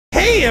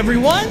Hey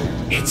everyone,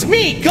 it's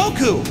me,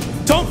 Goku!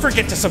 Don't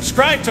forget to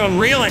subscribe to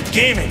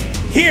UnrealEntGaming.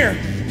 Here,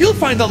 you'll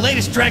find the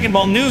latest Dragon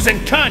Ball news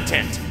and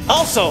content.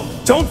 Also,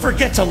 don't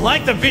forget to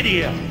like the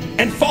video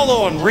and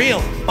follow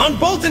Unreal on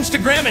both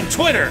Instagram and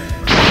Twitter.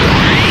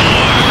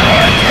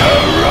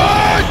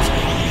 Kakarot!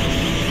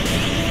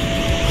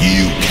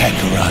 You,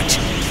 Kakarot,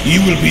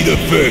 you will be the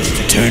first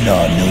to turn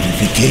on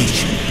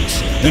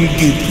notifications and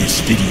give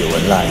this video a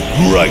like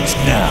right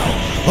now,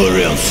 or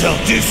else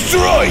I'll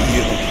destroy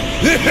you!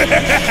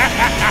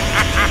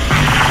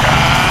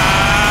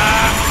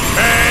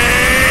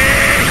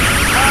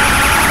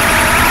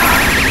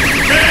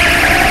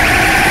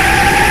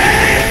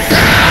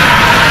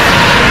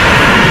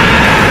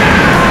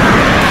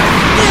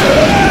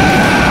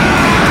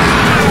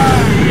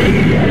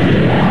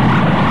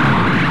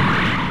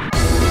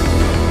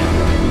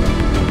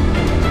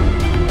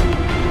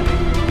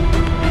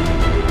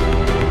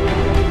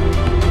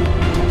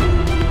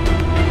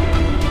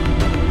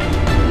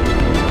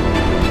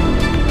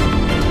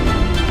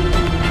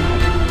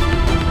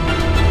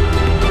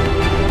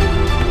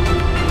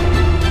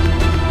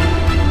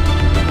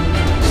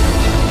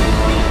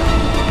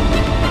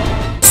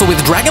 So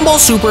with Dragon Ball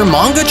Super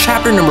Manga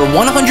chapter number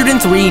 103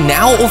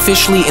 now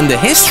officially in the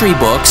history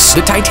books,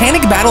 the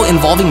titanic battle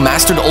involving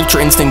Mastered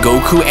Ultra Instinct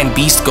Goku and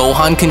Beast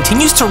Gohan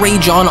continues to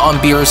rage on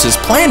Beerus's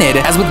planet,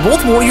 as with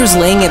both warriors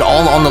laying it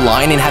all on the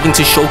line and having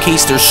to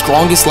showcase their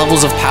strongest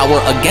levels of power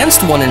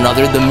against one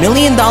another. The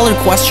million-dollar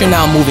question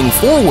now moving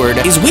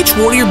forward is which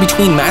warrior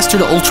between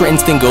Mastered Ultra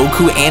Instinct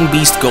Goku and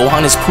Beast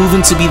Gohan is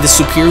proven to be the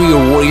superior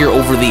warrior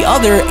over the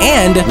other,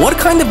 and what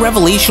kind of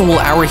revelation will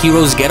our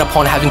heroes get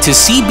upon having to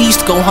see Beast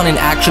Gohan in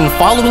action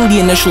following the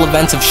initial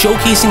events of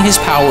showcasing his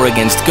power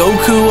against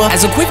Goku.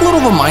 As a quick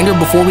little reminder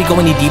before we go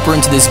any deeper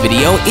into this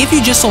video, if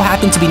you just so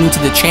happen to be new to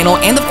the channel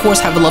and of course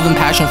have a love and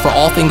passion for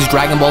all things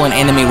Dragon Ball and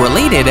anime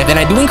related, then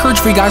I do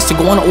encourage for you guys to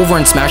go on over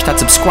and smash that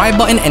subscribe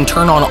button and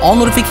turn on all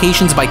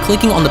notifications by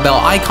clicking on the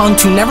bell icon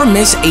to never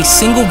miss a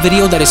single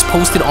video that is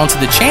posted onto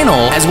the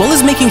channel, as well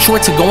as making sure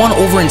to go on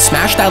over and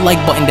smash that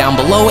like button down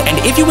below. And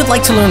if you would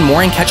like to learn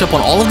more and catch up on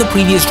all of the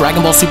previous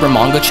Dragon Ball Super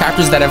manga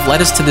chapters that have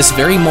led us to this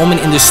very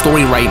moment in the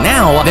story right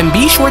now, then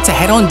be sure to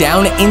head on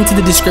down into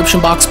the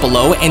description box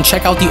below and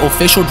check out the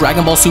official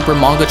Dragon Ball Super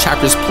manga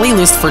chapters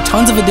playlist for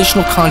tons of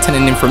additional content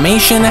and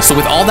information. So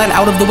with all that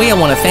out of the way, I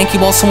want to thank you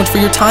all so much for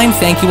your time,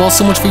 thank you all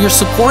so much for your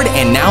support,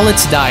 and now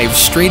let's dive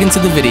straight into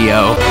the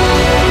video.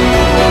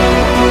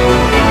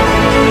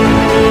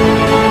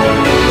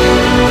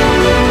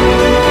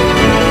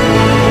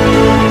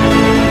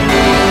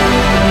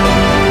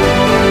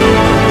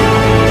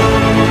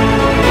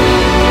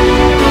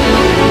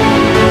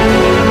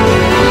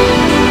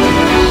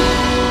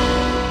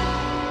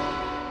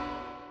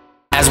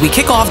 We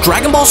kick off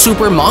Dragon Ball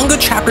Super Manga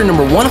chapter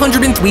number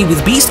 103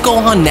 with Beast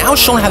Gohan now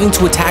shown having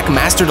to attack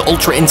Mastered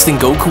Ultra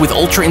Instinct Goku, with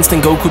Ultra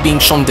Instinct Goku being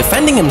shown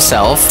defending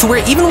himself, to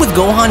where even with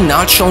Gohan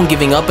not shown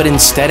giving up but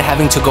instead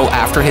having to go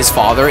after his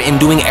father and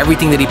doing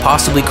everything that he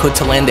possibly could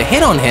to land a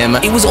hit on him,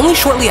 it was only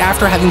shortly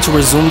after having to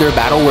resume their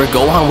battle where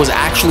Gohan was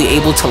actually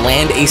able to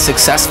land a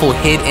successful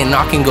hit in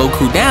knocking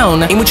Goku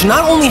down, in which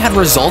not only had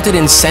resulted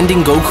in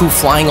sending Goku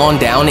flying on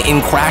down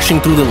and crashing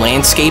through the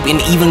landscape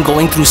and even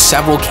going through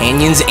several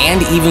canyons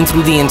and even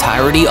through the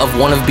entirety of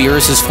one of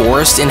Beerus's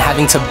forests and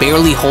having to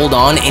barely hold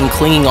on and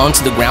clinging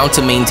onto the ground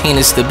to maintain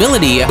his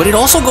stability, but it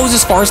also goes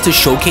as far as to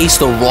showcase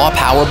the raw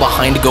power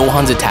behind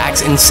Gohan's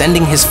attacks and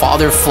sending his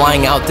father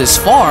flying out this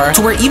far,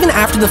 to where even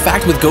after the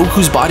fact with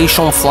Goku's body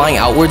shown flying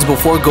outwards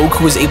before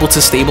Goku was able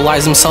to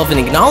stabilize himself and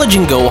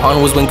acknowledging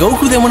Gohan was when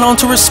Goku then went on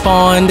to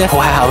respond,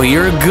 "Wow,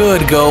 you're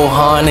good,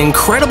 Gohan.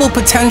 Incredible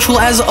potential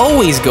as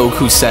always,"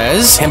 Goku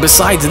says. "And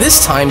besides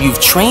this time,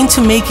 you've trained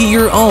to make it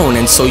your own,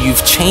 and so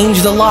you've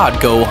changed a lot,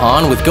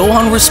 Gohan," with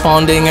Gohan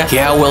responding,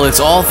 "Yeah, well, it's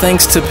all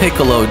thanks to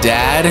Piccolo,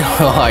 Dad."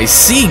 "Well, I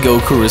see,"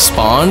 Goku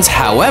responds.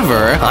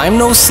 "However, I'm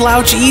no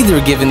slouch either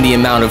given the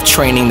amount of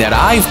training that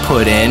I've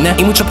put in,"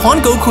 which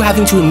upon Goku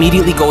having to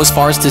immediately go as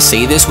far as to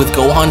say this, with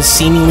Gohan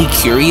seemingly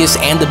curious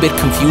and a bit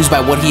confused by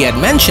what he had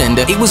mentioned,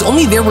 it was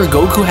only there where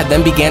Goku had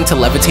then began to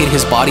levitate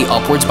his body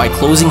upwards by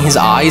closing his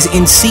eyes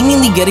and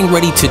seemingly getting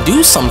ready to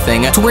do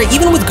something, to where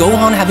even with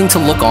Gohan having to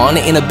look on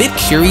and a bit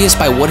curious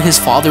by what his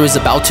father is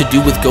about to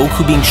do with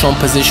Goku being shown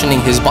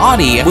positioning his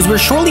body, was where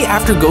shortly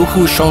after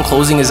Goku was shown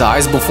closing his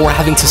eyes before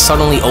having to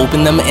suddenly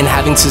open them and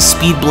having to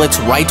speed blitz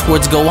right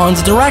towards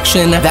Gohan's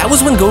direction, that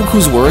was when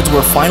Goku's words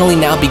were finally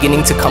now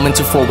beginning to come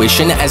into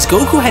fruition, as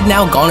Goku had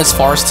now gone as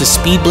far as to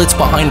speed blitz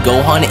behind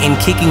Gohan and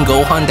kicking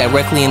Gohan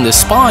directly in the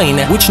spine,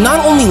 which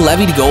not only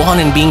levied Gohan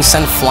and being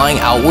sent flying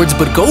outwards,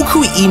 but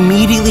Goku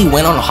immediately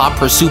went on hot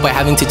pursuit by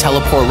having to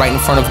teleport right in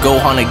front of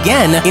Gohan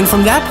again, and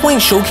from that point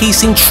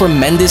showcasing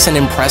tremendous and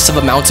impressive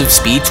amounts of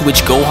speed to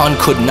which Gohan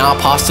could not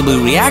possibly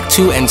react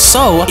to, and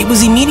so, it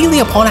was immediately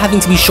upon having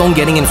to be shown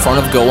getting in front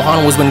of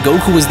Gohan was when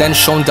Goku was then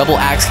shown double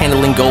axe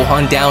handling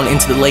Gohan down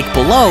into the lake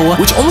below,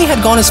 which only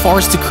had gone as far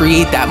as to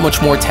create that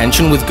much more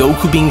tension, with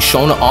Goku being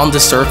shown on the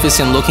surface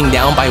and looking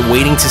down by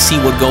waiting to see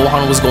what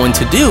Gohan was going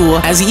to do,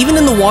 as even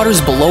in the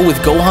waters below, with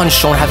Gohan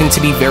shown having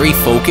to be very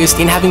focused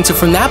and having to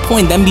from that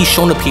point then be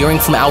shown appearing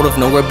from out of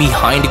nowhere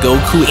behind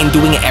Goku and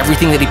doing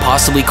everything that he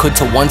possibly could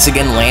to once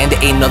again land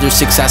another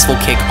successful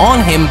kick on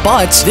him.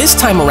 But this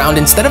time around,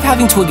 instead of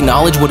having to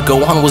acknowledge what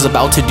Gohan was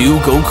about to do,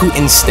 Goku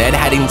instead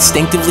had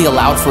instinctively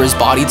allowed for his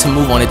body to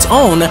move on its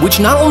own, which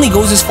not only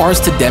goes as far as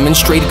to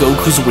demonstrate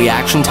Goku's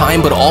reaction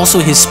time, but also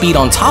his speed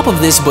on top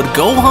of this. But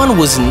Gohan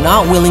was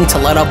not willing to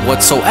let up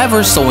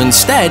whatsoever, so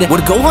instead,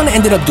 what Gohan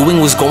ended up doing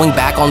was going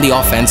back on the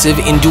offensive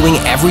and doing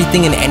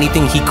everything and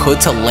anything he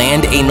could to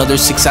land another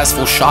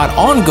successful shot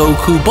on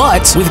Goku.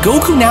 But with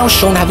Goku now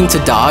shown having to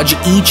dodge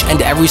each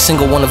and every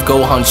single one of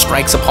Gohan's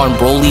strikes upon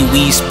Broly,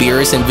 Whis,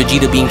 Beerus, and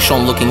Vegeta being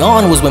shown looking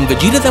on, was when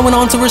Vegeta then went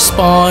on to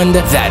respond.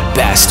 That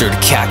bastard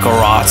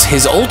Kakarot,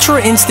 his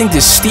Ultra Instinct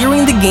is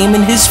steering the game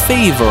in his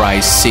favor, I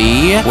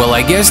see. Well,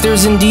 I guess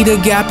there's indeed a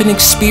gap in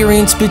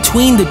experience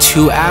between the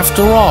two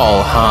after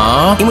all,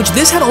 huh? In which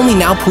this had only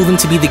now proven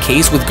to be the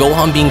case, with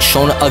Gohan being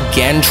shown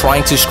again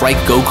trying to strike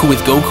Goku, with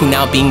Goku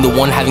now being the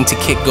one having to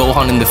kick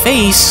Gohan in the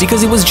face,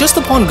 because it was just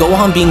upon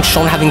Gohan being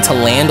shown having to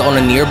land on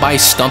a nearby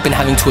stump and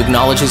having to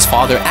acknowledge his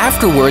father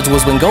afterwards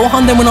was when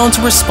Gohan then went on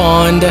to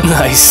respond.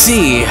 I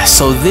see,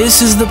 so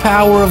this is the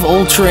power of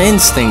Ultra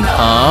Instinct,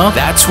 huh?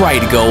 That's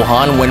right,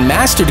 Gohan, when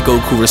Mastered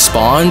Goku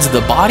responds,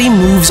 the body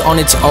moves on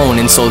its own,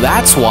 and so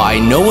that's why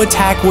no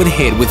attack would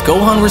hit, with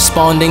Gohan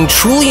responding,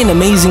 truly an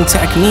amazing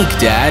technique,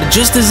 Dad,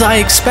 just as I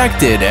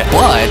expected.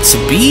 But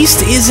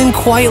Beast isn't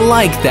quite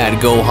like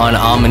that, Gohan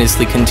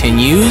ominously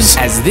continues,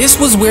 as this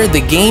was where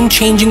the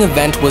game-changing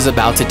event was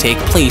about to take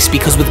place,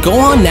 because with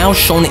Gohan now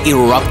shown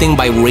erupting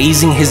by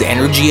raising his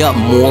energy up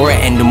more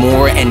and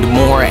more and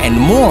more and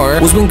more,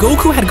 was when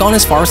Goku had gone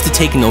as far as to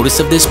take notice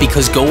of this,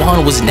 because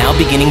Gohan was now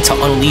beginning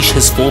to unleash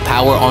his full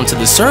power onto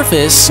the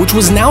surface, which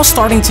was now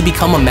starting to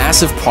become a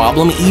massive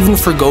problem even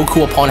for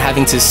Goku upon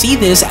having to see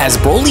this, as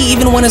Broly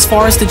even went as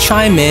far as to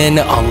chime in.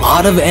 A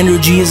lot of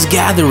energy is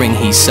gathering,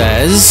 he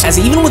says, as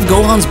even with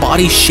Gohan's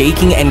body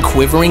shaking and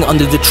quivering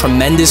under the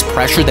tremendous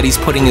pressure that he's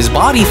putting his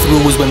body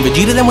through, was when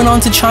Vegeta then went on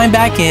to chime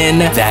back in.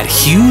 That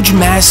huge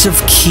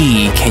massive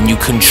ki, can you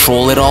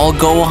control it all,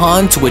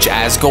 Gohan? To which,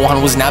 as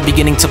Gohan was now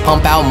beginning to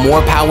pump out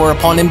more power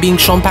upon him being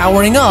shown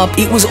powering up,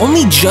 it was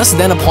only just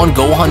then upon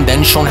Gohan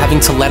then shown having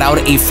to let out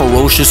a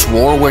ferocious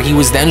roar, where he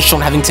was then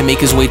shown having to make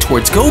his way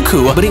towards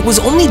Goku, but it was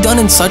only done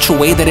in such a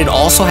way that it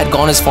also had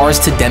gone as far as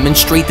to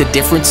demonstrate the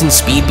difference in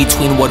speed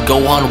between what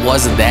Gohan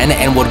was then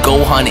and what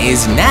Gohan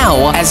is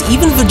now, as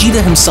even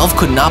Vegeta himself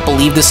could not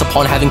believe this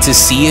upon having to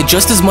see it,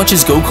 just as much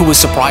as Goku was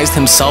surprised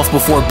himself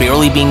before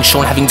barely being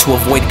shown having to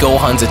avoid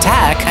Gohan's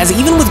attack, as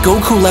even with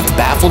Goku left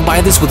baffled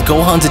by this, with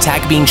Gohan's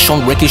attack being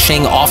shown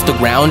ricocheting off the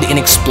ground and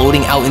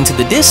exploding out into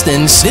the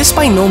distance, this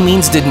by no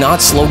means did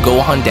not slow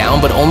Gohan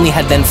down, but only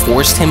had then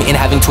forced him in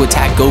having to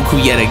attack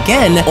Goku yet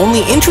again.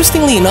 Only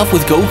interestingly enough,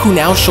 with Goku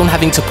now shown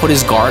having to put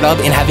his guard up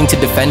and having to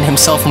defend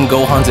himself from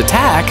Gohan's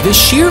attack, the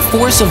sheer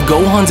force of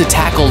Gohan's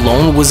attack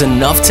alone was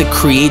enough to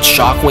create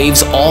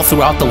shockwaves all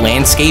throughout the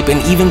landscape,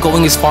 and even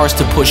going as far as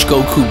to push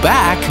Goku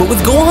back. But with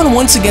Gohan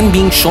once again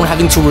being shown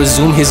having to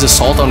resume his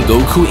assault on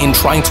Goku and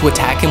trying to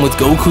attack him, with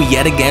Goku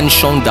yet again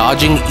shown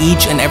dodging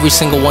each and every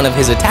single one of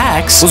his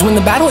attacks, was when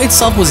the battle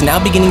itself was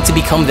now beginning to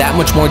become that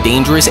much more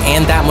dangerous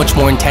and that much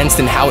more intense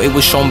than how it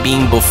was shown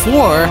being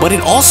before. But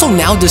it also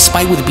now,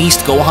 despite with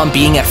Beast Gohan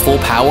being at full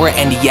power,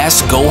 and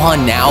yes,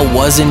 Gohan now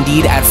was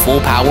indeed at full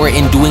power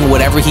and doing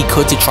whatever he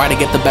could to try to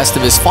get the best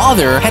of his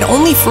father, had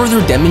only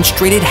further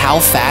demonstrated how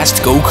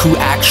fast Goku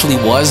actually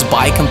was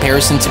by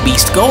comparison to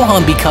Beast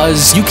Gohan,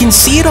 because you can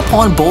see it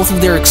upon both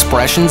of their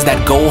expressions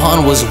that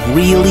Gohan was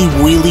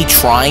really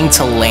trying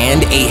to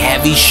land a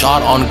heavy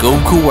shot on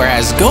Goku,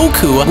 whereas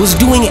Goku was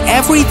doing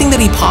everything that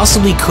he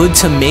possibly could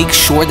to make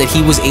sure that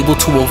he was able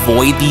to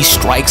avoid these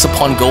strikes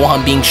upon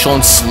Gohan being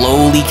shown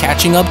slowly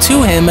catching up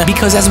to him,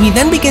 because as we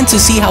then begin to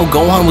see how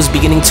Gohan was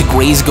beginning to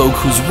graze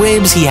Goku's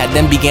ribs, he had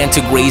then began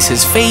to graze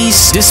his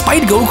face.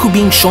 Despite Goku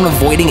being shown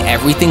avoiding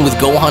everything, with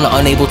Gohan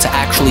unable to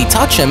actually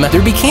touch him,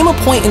 there became a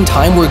point in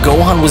time where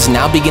Gohan was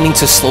now beginning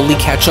to slowly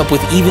catch up,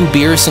 with even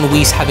Beerus and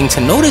Whis having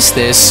to notice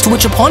this, to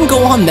which upon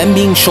Gohan then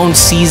being shown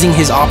seizing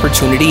his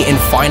opportunity and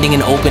finding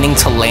an opening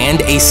to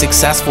land a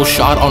successful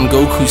shot on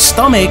Goku's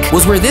stomach,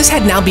 was where this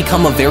had now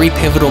become a very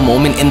pivotal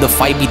moment in the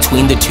fight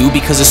between the two,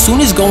 because as soon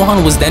as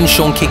Gohan was then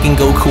shown kicking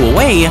Goku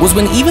away, was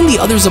when even the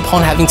others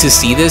upon having to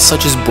see this,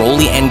 such as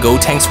Broly and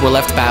Gotenks, were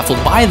left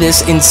baffled by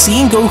this, and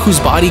seeing Goku's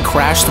body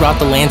crash throughout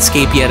the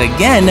landscape yet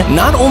again,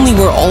 not only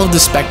were all of the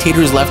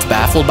spectators left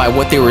baffled by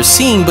what they were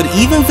seeing, but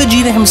even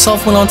Vegeta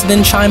himself went on to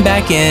then chime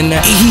back in.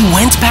 He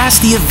went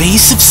past the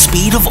evasive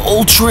speed of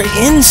Ultra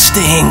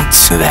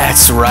Instinct.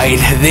 That's right,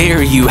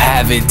 there you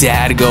have it,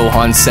 Dad,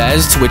 Gohan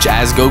says, to which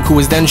as Goku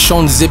was then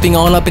shown zipping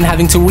on up and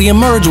having to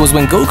re-emerge, was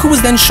when Goku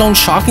was then shown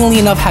shockingly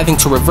enough having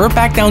to revert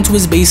back down to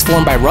his base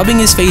form by rubbing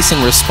his face face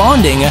and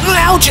responding,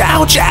 "Ouch,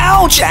 ouch,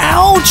 ouch,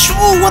 ouch!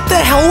 Oh, what the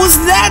hell was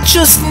that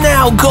just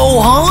now,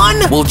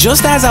 Gohan?" Well,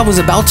 just as I was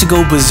about to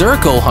go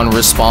berserk, Gohan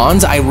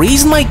responds, I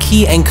raised my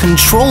ki and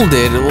controlled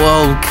it.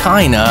 Well,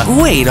 kinda.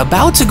 Wait,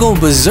 about to go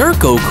berserk,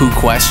 Goku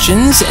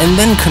questions, and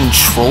then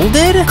controlled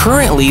it?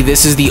 Currently,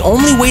 this is the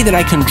only way that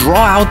I can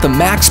draw out the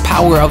max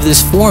power of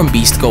this form,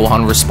 Beast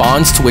Gohan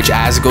responds, to which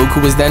as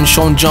Goku was then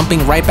shown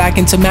jumping right back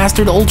into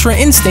Mastered Ultra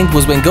Instinct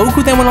was when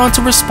Goku then went on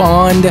to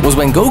respond,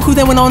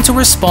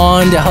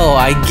 oh,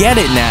 I get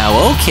it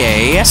now,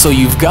 okay, so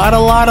you've got a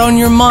lot on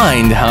your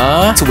mind,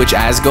 huh? To which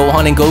as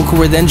Gohan and Goku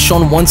were then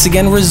shown once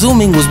again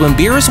resuming was when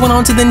Beerus went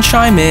on to then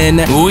chime in,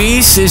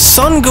 Whis, is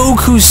Son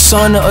Goku's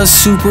son a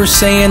Super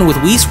Saiyan?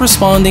 With Whis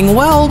responding,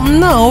 well,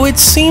 no, it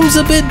seems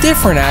a bit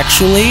different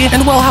actually,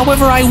 and well,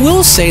 however, I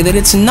will say that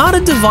it's not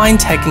a divine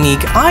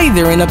technique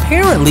either, and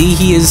apparently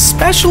he is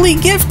specially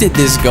gifted,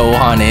 this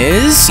Gohan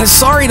is.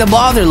 Sorry to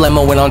bother,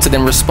 Lemmo went on to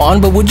then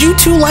respond, but would you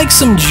two like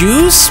some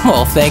juice?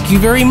 Well, thank you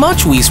very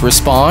much, Whis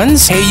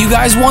responds. Hey, you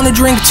guys want a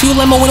drink too?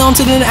 Lemmo went on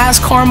to then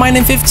ask Carmine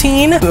and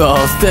 15.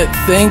 Oh,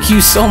 thank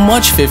you so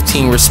much,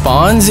 15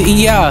 responds.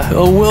 Yeah,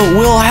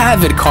 we'll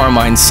have it,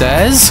 Carmine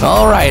says.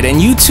 Alright,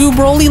 and you too,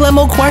 Broly?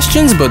 Lemmo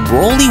questions, but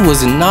Broly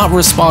was not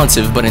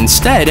responsive, but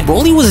instead,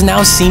 Broly was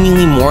now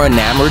seemingly more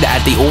enamored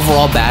at the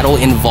overall battle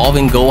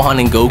involving Gohan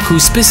and Goku,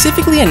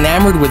 specifically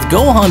enamored with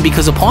Gohan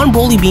because upon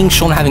Broly being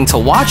shown having to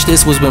watch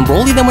this was when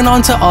Broly then went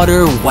on to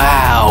utter,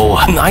 wow,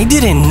 I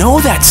didn't know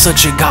that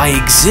such a guy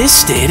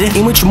existed,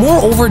 in which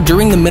moreover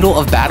during the middle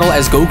of battle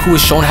as Goku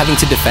was shown having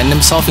to defend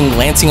himself and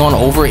glancing on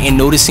over and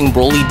noticing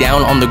Broly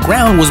down on the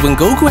ground was when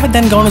Goku had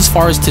then gone as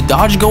far as to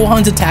dodge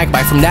Gohan's attack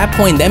by from that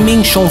point then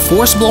being shown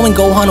force blowing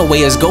Gohan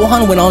away as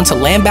Gohan went on to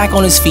land back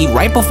on his feet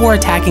right before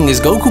attacking as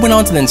Goku went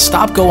on to then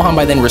stop Gohan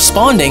by then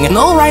responding, and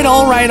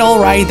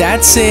alright,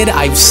 that's it,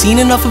 I've seen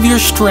enough of your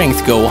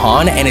strength,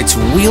 Gohan, and it's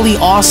really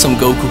awesome,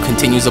 Goku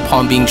continues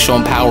upon being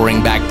shown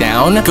powering back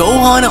down.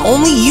 Gohan,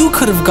 only you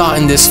could have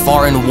gotten this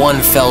far in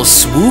one fell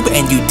swoop,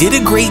 and you did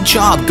a great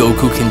job,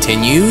 Goku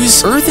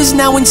continues. Earth is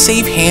now in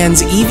safe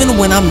hands even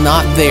when I'm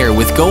not there,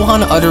 with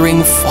Gohan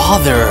uttering,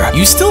 Father,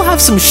 you still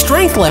have some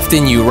strength left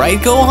in you, right,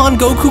 Gohan?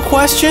 Goku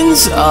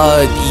questions.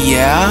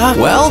 Yeah?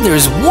 Well,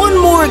 there's one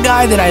more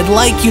guy that I'd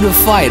like you to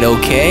fight,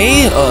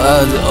 okay?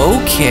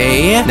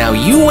 Okay. Now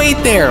you wait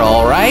there,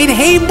 alright?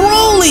 Hey,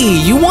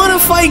 Broly, you wanna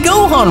fight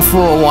Gohan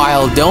for a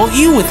while, don't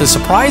you? With a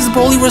surprised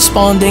Broly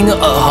responding,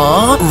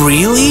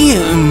 really?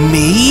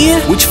 Me?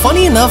 Which,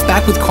 funny enough,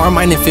 back with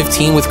Carmine and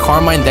 15, with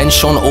Carmine then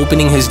shown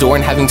opening his door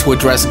and having to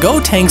address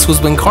Gotenks,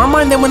 was when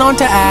Carmine then went on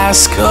to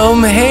ask,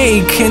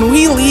 hey, can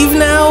we leave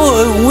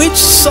now? Which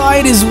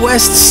side is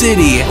West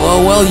City?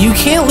 Well, you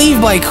can't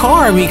leave by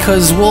car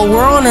because, well,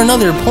 we're on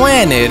another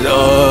planet.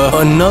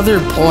 Another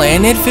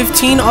planet?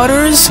 15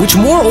 utters? Which,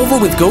 moreover,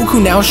 with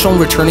Goku now shown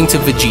returning to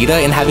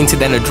Vegeta and having to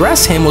then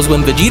address him was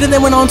when Vegeta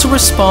then went on to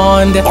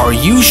respond, are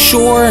you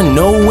sure?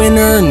 No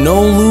winner,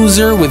 no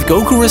loser? With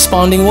Goku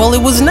responding, well,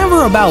 it was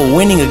never about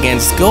winning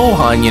against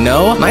Gohan, you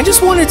know? I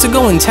just wanted to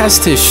go and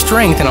test his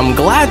strength, and I'm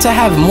glad to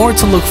have more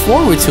to look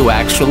forward to,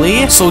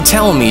 actually. So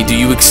tell me, do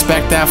you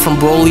expect that from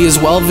Broly as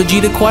well,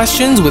 Vegeta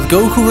questions? With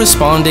Goku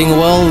responding,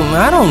 well,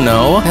 I don't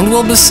know. And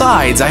well,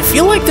 besides, I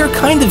feel like they're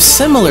kind of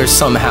similar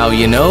somehow,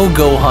 you know,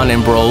 Gohan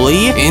and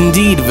Broly.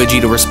 Indeed,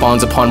 Vegeta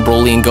responds upon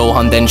Broly and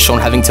Gohan then shown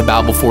having to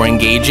bow before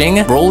engaging.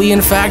 Broly,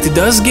 in fact,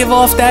 does give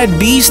off that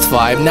beast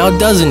vibe, now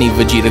doesn't he,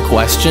 Vegeta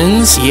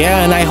questions?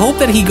 Yeah, and I hope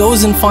that he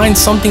goes and finds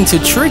something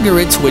to trigger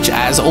it, to which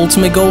as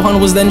Ultimate Gohan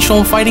was then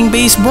shown fighting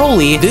base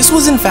Broly, this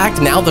was in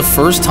fact now the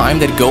first time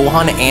that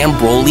Gohan and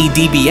Broly,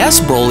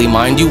 DBS Broly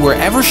mind you, were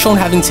ever shown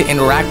having to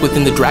interact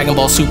within the Dragon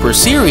Ball Super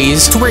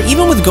series, to where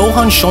even with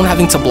Gohan shown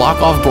having to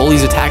block off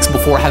Broly's attacks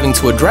before having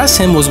to address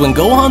him was when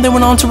Gohan then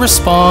went on to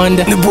respond,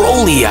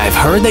 Broly, I've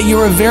heard that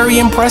you're a very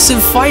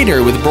impressive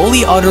fighter, with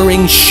Broly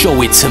uttering,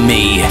 show it to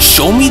me.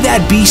 Show me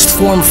that beast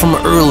form from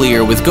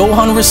earlier, with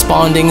Gohan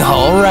responding,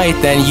 alright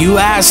then, you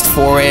asked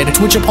for it.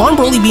 To which upon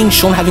Broly being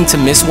shown having to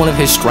miss one of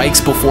his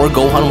strikes before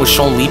Gohan was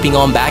shown leaping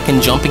on back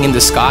and jumping in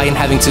the sky and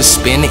having to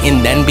spin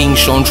and then being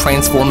shown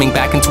transforming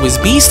back into his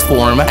beast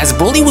form, as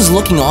Broly was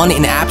looking on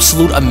in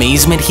absolute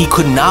amazement, he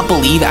could not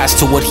believe as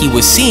to what he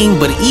was seeing,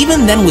 but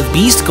even then with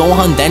Beast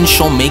Gohan then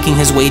shown making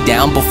his way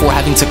down before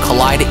having to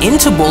collide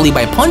into Broly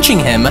by punching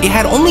him, it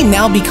had only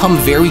now become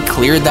very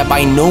clear that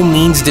by no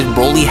means did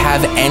Broly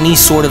have any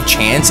sort of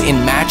chance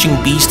in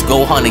matching Beast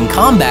Gohan in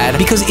combat,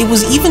 because it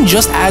was even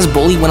just as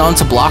Broly went on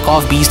to block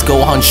off Beast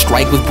Gohan's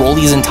strike with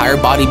Broly's entire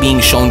body being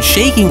shown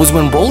shaking was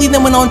when Broly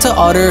then went on to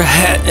utter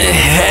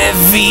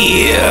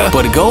heavy.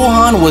 But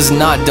Gohan was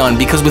not done,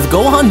 because with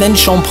Gohan then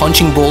shown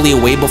punching Broly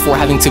away before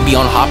having to be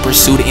on hot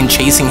pursuit and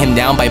chasing him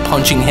down by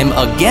punching him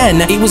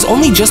again, it was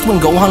only just when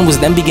Gohan was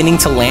then beginning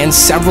to land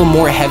several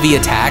more heavy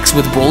attacks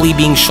with Broly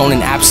being shown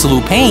in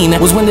absolute pain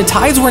was when the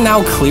tides were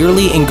now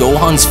clearly in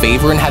Gohan's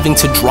favor and having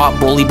to drop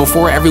Broly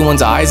before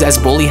everyone's eyes as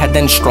Broly had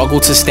then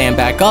struggled to stand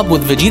back up,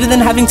 with Vegeta then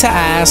having to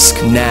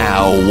ask,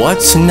 now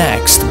what's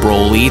next,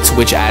 Broly? To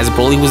which as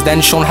Broly was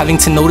then shown having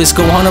to notice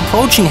Gohan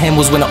approaching him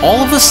was when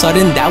all of a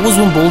sudden happening, that was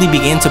when Broly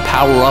began to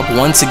power up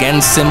once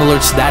again, similar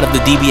to that of the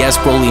DBS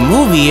Broly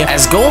movie,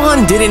 as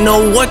Gohan didn't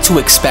know what to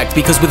expect,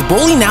 because with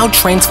Broly now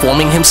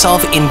transforming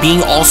himself and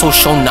being also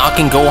shown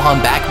knocking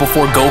Gohan back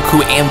before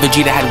Goku and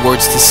Vegeta had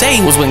words to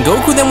say, was when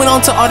Goku then went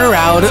on to utter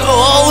out,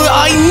 "Oh,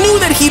 I knew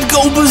that he'd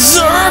go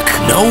berserk!"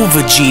 "No,"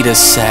 Vegeta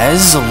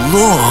says,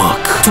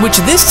 "look." To which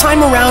this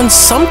time around,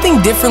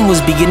 something different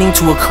was beginning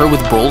to occur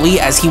with Broly,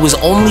 as he was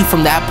only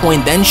from that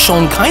point then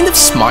shown kind of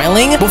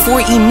smiling,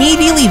 before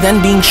immediately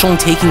then being shown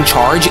taking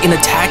charge in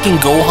attacking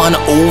Gohan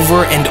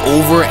over and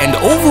over and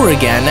over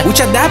again,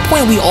 which at that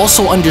point we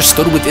also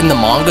understood within the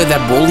manga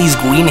that Broly's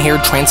green hair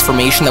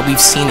transformation that we've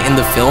seen in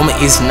the film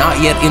is not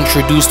yet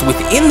introduced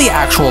within the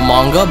actual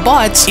manga,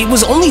 but it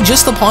was only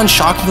just upon,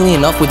 shockingly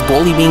enough, with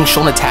Broly being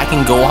shown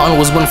attacking Gohan,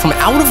 was when from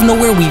out of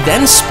nowhere we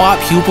then spot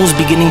pupils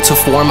beginning to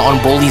form on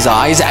Broly's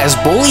eyes, as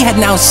Broly had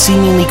now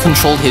seemingly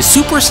controlled his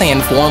Super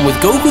Saiyan form, with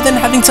Goku then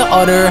having to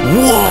utter,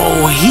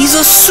 "Whoa, he's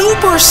a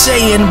Super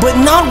Saiyan, but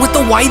not with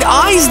the white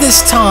eyes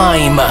this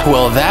time."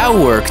 Well, that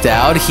worked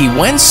out. He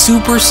went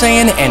Super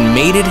Saiyan and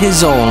made it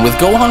his own, with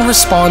Gohan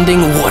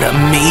responding, "What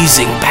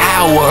amazing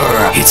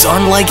power! It's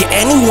unlike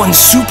anyone's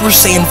Super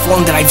Saiyan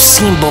form that I've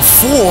seen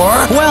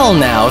before." Well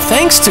now,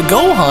 thanks to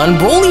Gohan,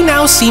 Broly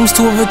now seems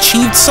to have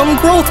achieved some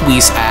growth,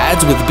 Whis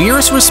adds, with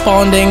Beerus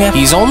responding,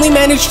 "He's only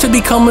managed to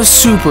become a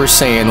Super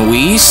Saiyan,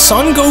 Whis.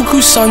 Son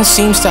Goku's son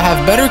seems to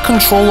have better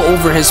control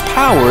over his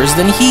powers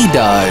than he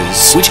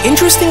does." Which,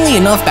 interestingly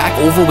enough, back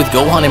over with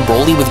Gohan and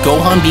Broly, with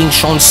Gohan being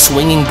shown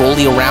swinging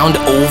Broly around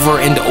over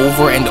and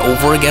over and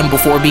over again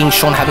before being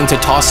shown having to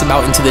toss him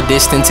out into the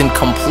distance and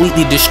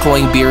completely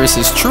destroying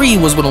Beerus's tree,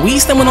 was when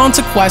Whis then went on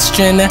to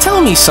question,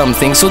 "Tell me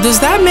something, so does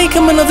that make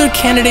him another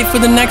candidate for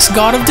the next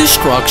God of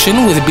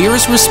Destruction?" With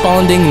Beerus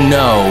responding,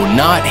 "No,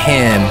 not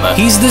him.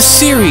 He's the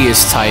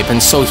serious type,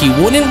 and so he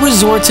wouldn't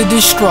resort to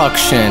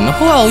destruction."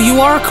 "Well,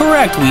 you are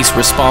correct," Whis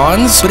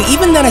responds. But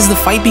even then, as the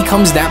fight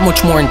becomes that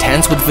much more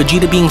intense, with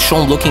Vegeta being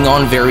shown looking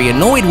on very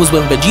annoyed, was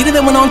when Vegeta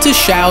then went on to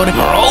shout,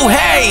 "Oh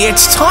hey,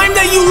 it's time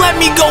that you let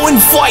me go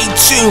and fight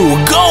too!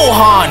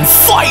 Gohan,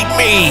 fight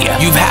me!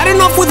 You've had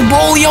enough with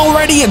Broly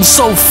already, and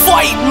so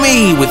fight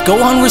me!" With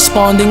Gohan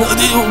responding,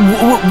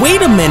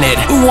 "Wait a minute,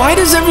 why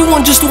does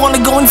everyone just want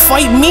to go and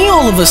fight me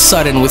all of a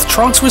sudden?" With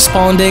Trunks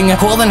responding,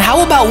 "Well then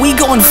how about we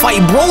go and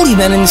fight Broly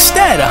then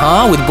instead,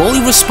 huh?" With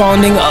Broly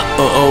responding,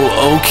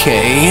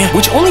 okay.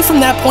 Which only from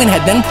that point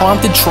had then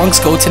prompted Trunks,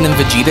 Goten, and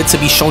Vegeta to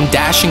be shown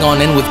dashing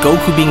on in, with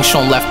Goku being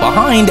shown left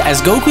behind,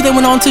 as Goku then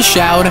went on to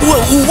shout,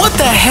 "What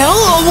the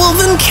hell? Well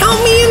then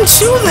count me in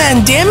too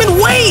then, damn it,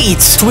 wait!"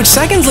 To which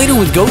seconds later,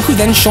 with Goku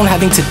then shown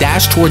having to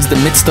dash towards the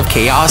midst of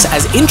chaos,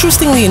 as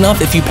interestingly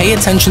enough, if you pay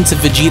attention to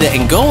Vegeta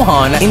and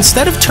Gohan,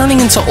 instead of turning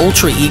into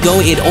Ultra Ego,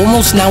 it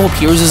almost now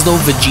appears as though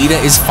Vegeta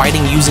is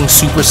fighting using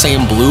Super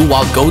Saiyan Blue,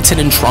 while Goten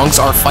and Trunks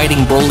are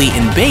fighting Broly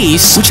in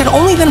base, which had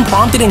only then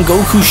prompted in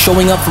Goku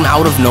showing up from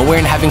out of nowhere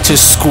and having to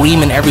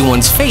scream in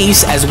everyone's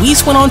face, as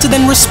Whis went on to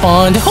then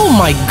respond, "Oh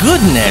my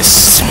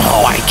goodness.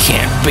 Oh, I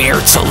can't bear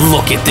to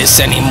look at this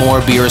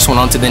anymore," Beerus went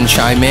on to then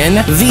chime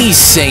in. "These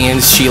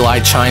Saiyans,"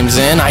 Shilai chimes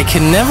in, "I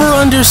can never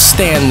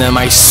understand them,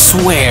 I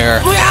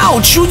swear."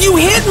 "Ouch, you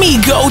hit me,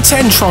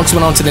 Goten," Trunks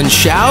went on to then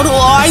shout.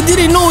 "Oh, I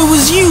didn't know it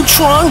was you,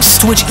 Trunks."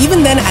 To which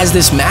even then, as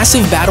this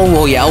massive battle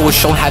royale was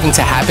shown having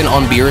to happen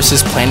on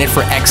Beerus's planet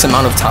for X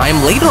amount of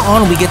time, later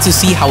on we get to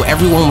see how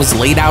everyone was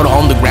laid out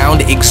on the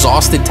ground,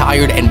 exhausted,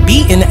 tired, and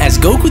beaten, as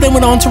Goku then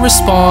went on to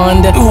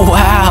respond,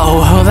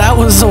 "Wow, that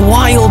was a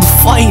wild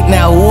fight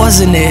now,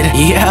 wasn't it?"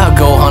 "Yeah,"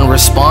 Gohan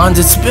responds,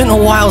 "it's been a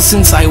while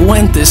since I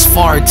went this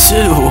far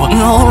too."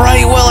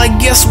 "Alright, well I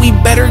guess we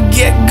better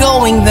get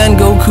going then,"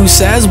 Goku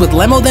says, with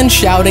Lemmo then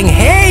shouting,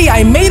 "Hey,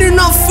 I made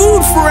enough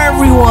food for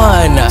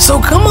everyone, so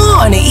come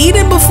on, eat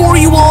it before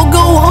you all go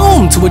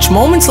home." To which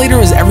moments later,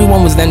 as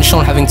everyone was then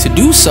shown having to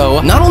do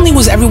so, not only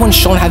was everyone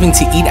shown having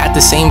to eat at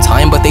the same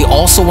time, but they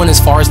also went as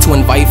far as to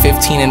invite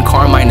 15 and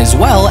Carmine as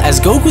well, as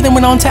Goku then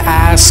went on to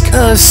ask,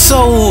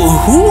 "So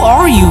who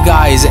are you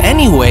guys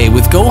anyway?"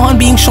 With Gohan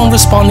being shown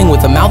responding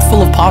with a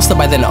mouthful of pasta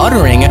by then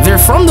uttering, "They're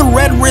from the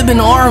Red Ribbon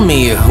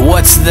Army."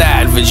 "What's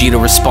that?"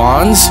 Vegeta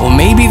responds, "Well,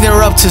 maybe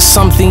they're up to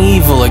something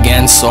evil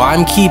again, so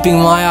I'm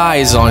keeping my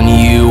eyes on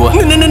you."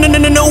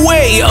 No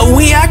way,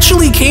 we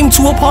actually came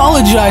to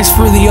apologize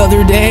for the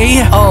other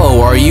day."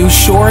 "Oh, are you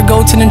sure?"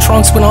 Goten and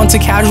Trunks went on to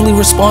casually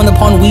respond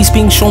upon Whis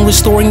being shown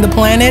restoring the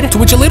planet, to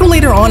which a little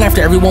later on,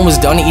 after everyone was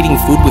done eating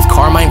food, with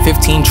Carmine,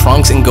 15,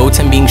 Trunks, and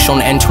Goten being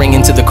shown entering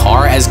into the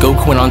car as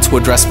Goku went on to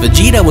address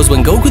Vegeta, was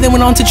when Goku then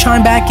went on to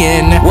chime back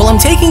in, "Well, I'm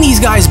taking these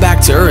guys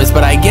back to Earth,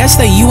 but I guess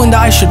that you and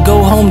I should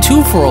go home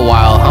too for a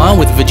while, huh?"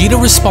 With Vegeta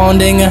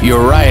responding,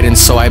 "You're right, and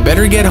so I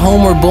better get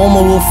home or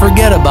Bulma will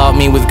forget about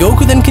me." With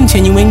Goku then Carmine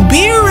continuing,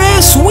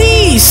 Beerus,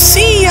 we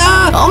see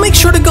ya! I'll make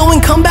sure to go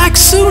and come back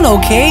soon,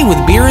 okay? With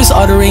Beerus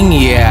uttering,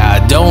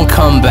 yeah, don't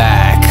come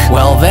back.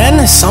 Well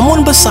then,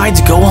 someone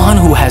besides Gohan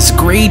who has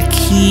great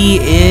ki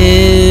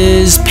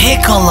is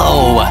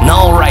Piccolo.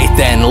 Alright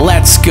then,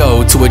 let's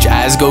go. To which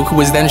as Goku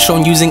was then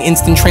shown using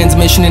instant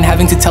transmission and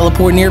having to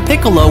teleport near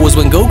Piccolo was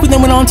when Goku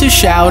then went on to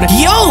shout,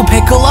 Yo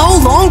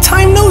Piccolo, long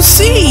time no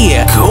see!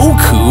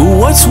 Goku,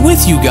 what's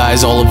with you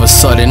guys all of a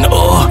sudden?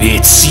 Ugh,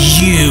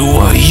 it's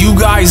you. You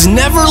guys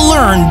never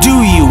learn,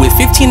 do you? With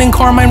 15 and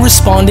Carmine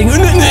responding,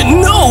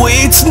 No,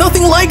 it's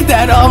nothing like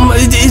that.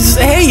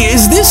 Hey,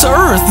 is this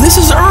Earth? This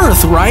is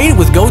Earth, right?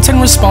 With Goten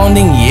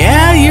responding,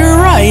 yeah, you're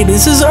right,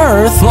 this is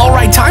Earth.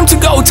 Alright, time to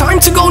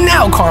go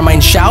now,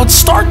 Carmine shouts.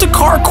 Start the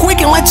car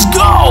quick and let's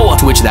go!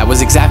 To which that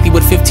was exactly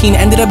what 15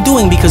 ended up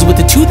doing, because with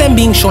the two then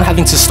being shown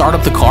having to start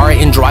up the car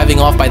and driving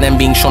off by them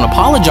being shown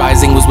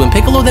apologizing was when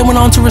Piccolo then went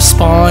on to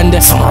respond,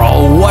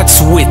 Oh,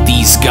 what's with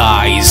these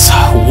guys?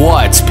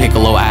 What?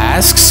 Piccolo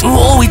asks.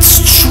 Oh,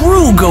 it's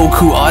true,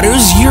 Goku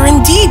utters. You're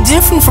indeed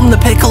different from the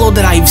Piccolo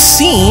that I've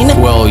seen.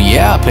 Well,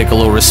 yeah,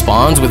 Piccolo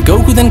responds, with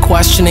Goku then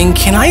questioning,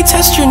 Can I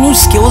test your new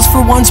skills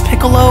for once,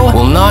 Piccolo?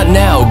 Well, not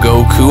now,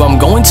 Goku. I'm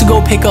going to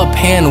go pick up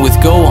Pan with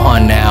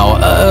Gohan now.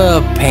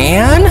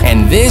 Pan?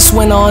 And this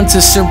went on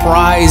to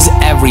surprise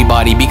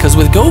everybody, because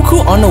with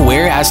Goku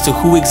unaware as to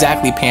who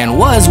exactly Pan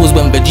was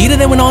when Vegeta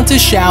then went on to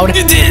shout,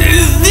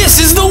 This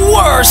is the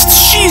worst!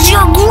 She's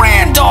your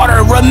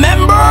granddaughter,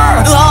 remember?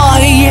 Oh,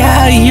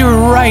 yeah,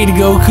 you're right,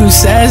 Goku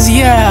says,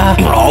 yeah.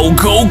 Oh,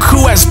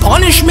 Goku, as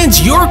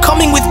punishment, you're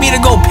coming with me to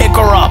go pick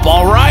her up,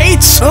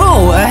 alright?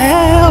 Oh,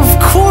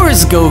 of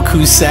course,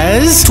 Goku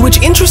says. To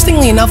which,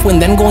 interestingly enough, when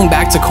then going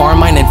back to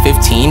Carmine and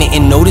 15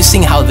 and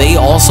noticing how they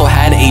also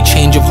had a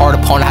change of heart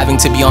upon having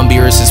to be on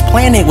Beerus's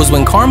planet was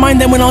when Carmine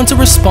then went on to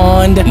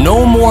respond,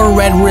 No more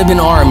Red Ribbon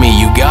Army,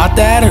 you got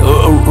that?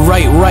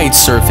 Right,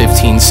 Sir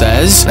 15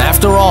 says.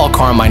 After all,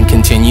 Carmine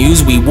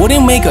continues, we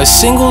wouldn't make a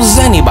single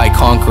zenny by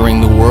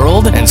conquering the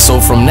world, and so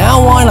from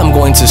now on, I'm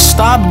going to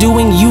stop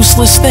doing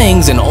useless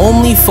things and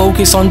only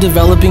focus on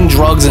developing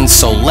drugs, and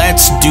so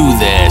let's do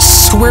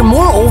this. To where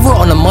moreover,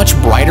 on a much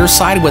brighter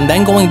side, when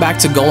then going back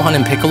to Gohan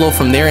and Piccolo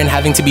from there and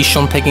having to be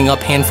shown picking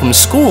up Han from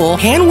school,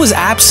 Han was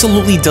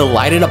absolutely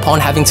delighted upon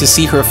having to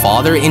see her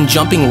father and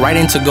jumping right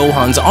into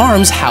Gohan's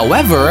arms.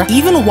 However,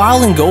 even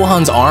while in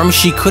Gohan's arms,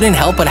 she couldn't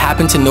help but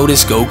happen to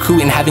notice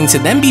Goku and having to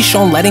then be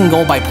shown letting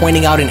go by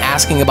pointing out and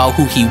asking about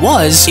who he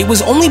was. It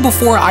was only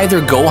before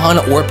either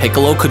Gohan or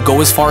Piccolo could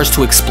go as far as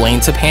to explain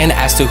to Pan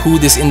as to who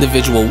this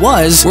individual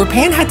was, where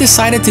Pan had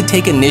decided to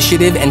take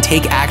initiative and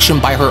take action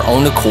by her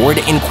own accord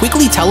in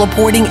quickly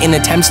teleporting in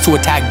attempts to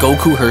attack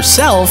Goku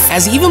herself,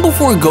 as even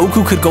before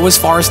Goku could go as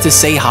far as to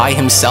say hi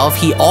himself,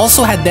 he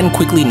also had then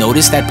quickly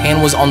noticed that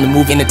Pan was on the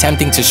move in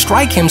attempting to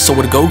strike him, so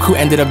what Goku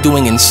ended up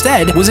doing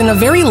instead was in a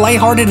very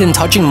lighthearted and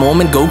touching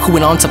moment, Goku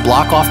went on to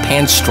block off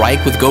Pan's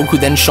strike, with Goku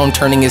then shown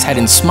turning his head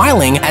and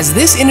smiling, as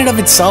this in and of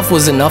itself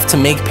was enough to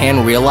make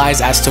Pan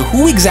realize as to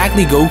who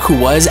exactly Goku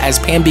was, as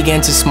Pan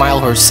began to smile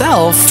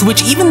herself, to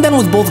which even then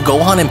with both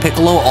Gohan and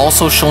Piccolo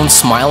also shown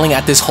smiling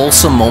at this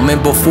wholesome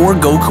moment before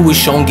Goku was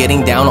shown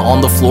getting down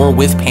on the floor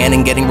with Pan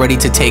and getting ready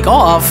to take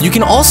off, you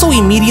can also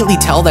immediately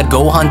tell that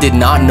Gohan did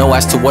not know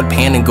as to what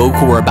Pan and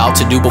Goku were about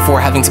to do before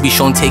having to be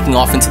shown taking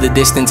off into the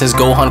distance as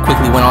Gohan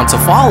quickly went on to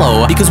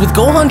follow, because with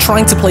Gohan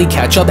trying to play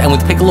catch up and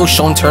with Piccolo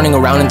shown turning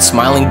around and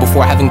smiling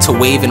before having to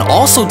wave and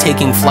also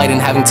taking flight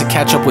and having to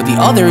catch up with the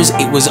others,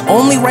 it was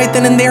only right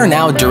then and there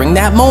now during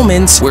that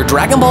moment where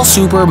Dragon Ball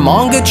Super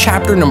Manga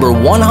chapter number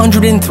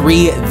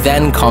 103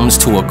 then comes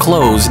to a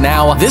close.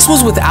 Now, this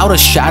was without a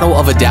shadow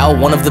of a doubt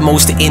one of the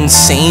most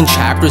insane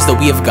chapters that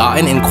we have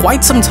gotten in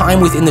quite some time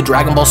within the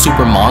Dragon Ball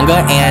Super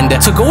manga, and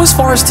to go as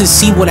far as to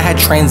see what had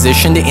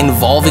transitioned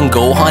involving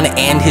Gohan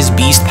and his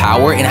beast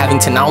power and having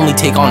to not only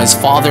take on his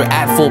father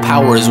at full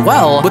power as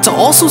well, but to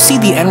also see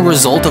the end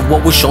result of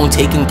what was shown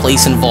taking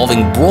place involving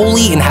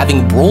Broly and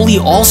having Broly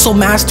also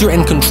master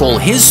and control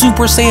his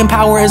Super Saiyan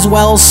power as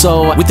well.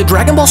 So with the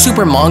Dragon Ball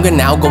Super manga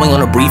now going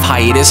on a brief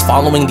hiatus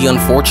following the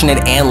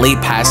unfortunate and late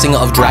passing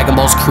of Dragon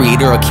Ball's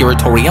creator Akira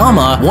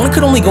Toriyama, one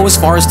could only go as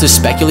far as to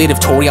speculate if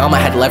Toriyama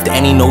had left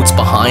any notes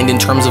behind in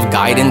terms of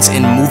guidance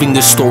in moving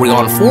the story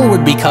on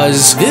forward,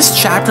 because this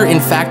chapter in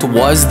fact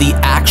was the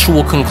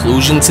actual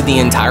conclusion to the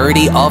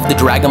entirety of the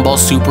Dragon Ball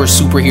Super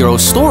superhero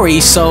story.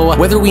 So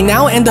whether we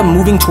now end up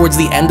moving towards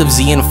the end of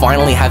Z and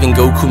finally having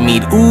Goku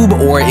meet Oob,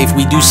 or if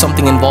we do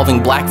something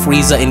involving Black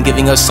Frieza and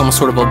giving us some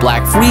sort of a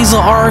Black Frieza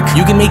arc,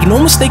 you can make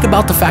no mistake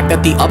about the fact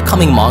that the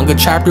upcoming manga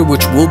chapter,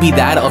 which will be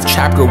that of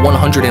chapter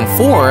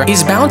 104,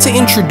 is bound to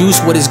introduce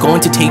what is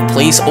going to take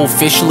place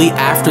officially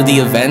after the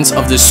events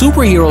of the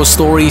superhero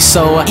story.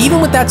 So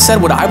even with that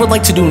said, what I would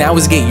like to do now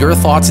is get your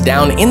thoughts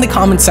down in the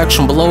comment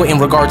section below in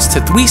regards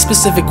to 3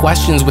 specific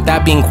questions, with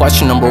that being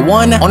question number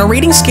 1, on On a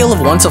rating scale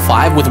of 1 to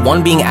 5, with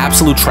 1 being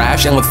absolute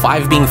trash and with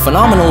 5 being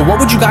phenomenal, what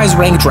would you guys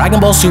rank Dragon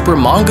Ball Super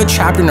Manga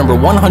Chapter number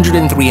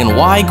 103 and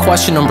why?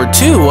 Question number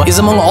 2 is,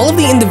 among all of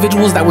the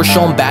individuals that were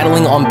shown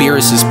battling on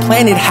Beerus's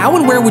planet, how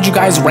and where would you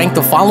guys rank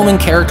the following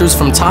characters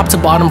from top to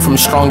bottom, from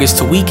strongest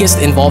to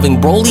weakest,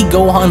 involving Broly,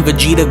 Gohan,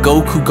 Vegeta,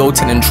 Goku,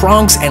 Goten, and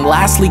Trunks? And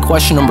lastly,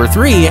 question number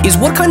 3 is,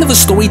 what kind of a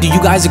story do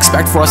you guys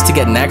expect for us to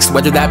get next,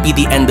 whether that be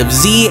the end of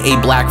Z, a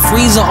Black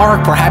Frieza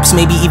arc, perhaps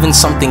maybe even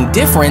something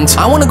different?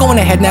 I want to go on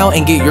ahead now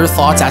and get your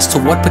thoughts as to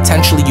what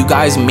potentially you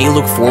guys may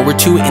look forward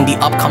to in the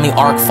upcoming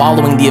arc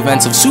following the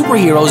events of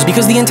superheroes,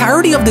 because the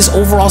entirety of this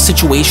overall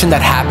situation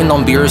that happened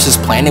on Beerus's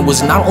planet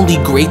was not only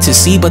great to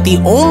see, but the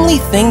only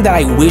thing that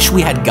I wish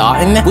we had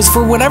gotten was,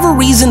 for whatever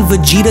reason,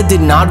 Vegeta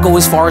did not go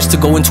as far as to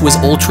go into his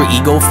Ultra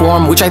Ego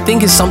form, which I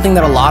think is something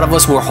that a lot of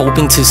us were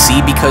hoping to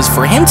see, because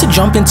for him to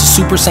jump into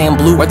Super Saiyan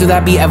Blue, whether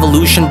that be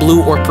Evolution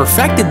Blue or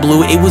Perfected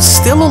Blue, it was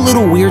still a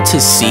little weird to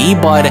see.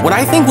 But what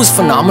I think was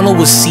phenomenal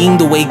was seeing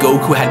the way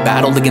Goku had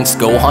battled against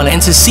Gohan,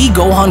 and to see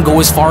Gohan go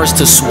as far as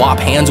to swap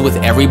hands with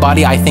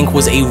everybody, I think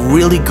was a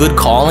really good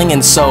calling.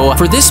 And so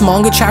for this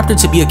manga chapter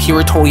to be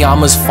Akira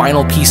Toriyama's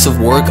final piece of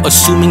work,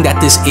 assuming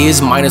that this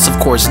is, minus of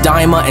course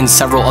Daima and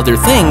several other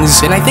things,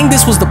 then I think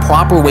this was the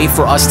proper way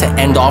for us to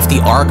end off the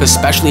arc,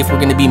 especially if we're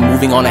going to be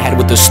moving on ahead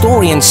with the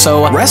story. And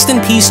so rest in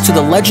peace to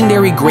the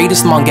legendary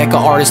greatest mangaka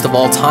artist of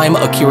all time,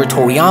 Akira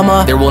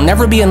Toriyama. There will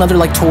never be another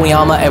like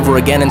Toriyama ever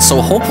again, and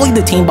so hopefully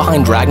the team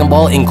behind Dragon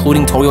Ball,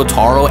 including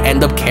Toyotaro,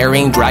 end up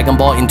carrying Dragon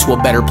Ball into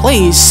a better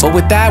place. But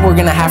with that, we're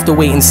gonna have to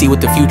wait and see what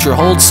the future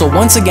holds. So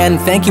once again,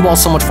 thank you all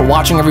so much for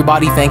watching,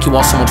 everybody. Thank you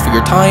all so much for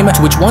your time.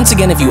 To which, once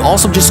again, if you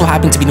also just so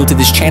happen to be new to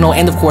this channel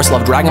and of course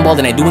love Dragon Ball,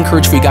 then I do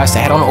encourage for you guys to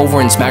head on over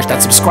and smash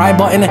that subscribe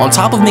button, on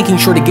top of making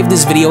sure to give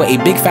this video a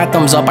big fat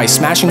thumbs up by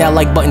smashing that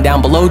like button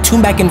down below.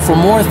 Tune back in for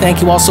more.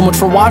 Thank you all so much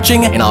for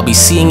watching, and I'll be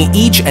seeing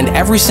each and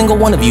every single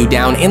one of you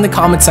down in the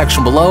comment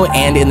section below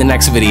and in the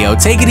next video.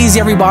 Take it easy,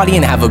 everybody,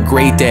 and have a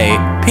great day.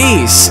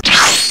 Peace.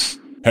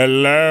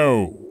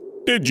 Hello.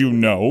 Did you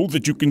know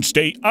that you can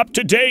stay up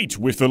to date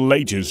with the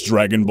latest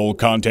Dragon Ball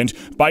content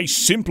by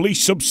simply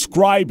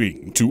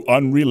subscribing to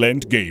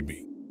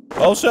UnrealEntGaming?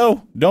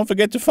 Also, don't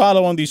forget to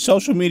follow on these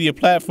social media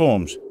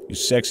platforms, you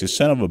sexy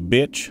son of a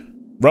bitch.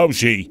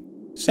 Roshi.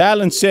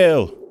 Silent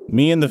Cell,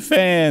 me and the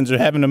fans are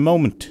having a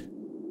moment.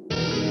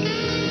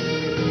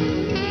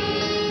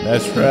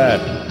 That's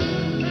right.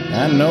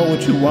 I know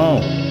what you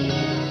want.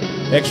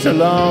 Extra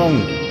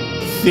long,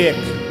 thick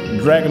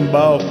Dragon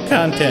Ball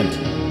content.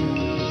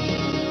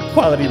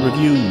 Quality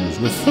reviews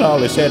with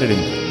flawless editing.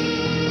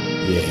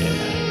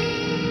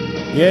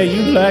 Yeah,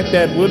 you'd like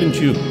that, wouldn't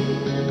you?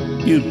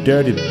 You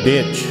dirty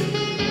bitch.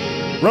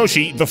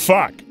 Roshi, the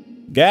fuck?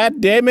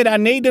 God damn it, I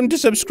need them to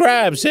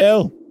subscribe,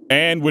 Cell.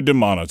 And we're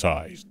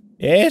demonetized.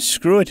 Yeah,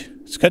 screw it.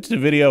 Let's cut to the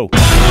video.